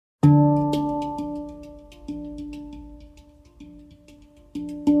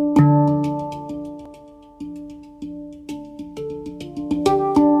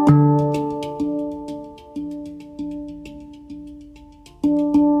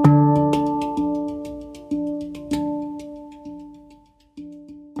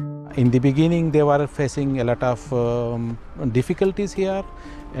In the beginning, they were facing a lot of difficulties here,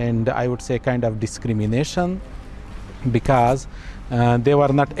 and I would say kind of discrimination, because they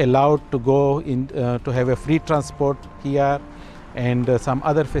were not allowed to go in to have a free transport here and some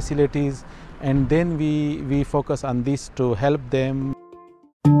other facilities. And then we focus on this to help them.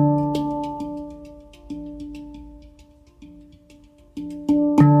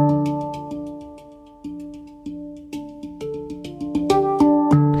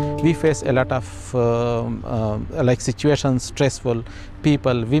 We face a lot of like situations, stressful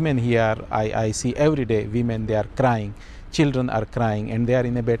people, women here. I see every day women, they are crying, children are crying, and they are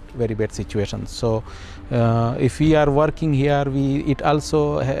in a very bad situation. So if we are working here, it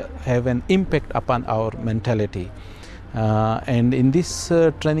also have an impact upon our mentality. And in this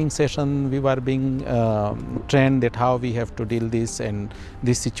training session, we were being trained that how we have to deal this and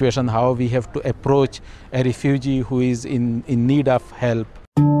this situation, how we have to approach a refugee who is in need of help.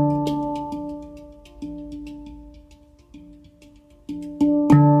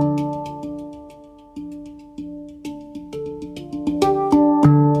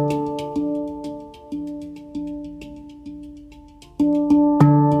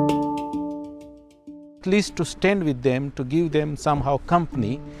 At least to stand with them, to give them somehow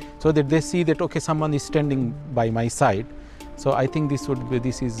company, so that they see that okay, someone is standing by my side. So I think this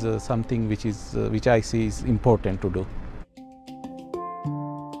is something which I see is important to do.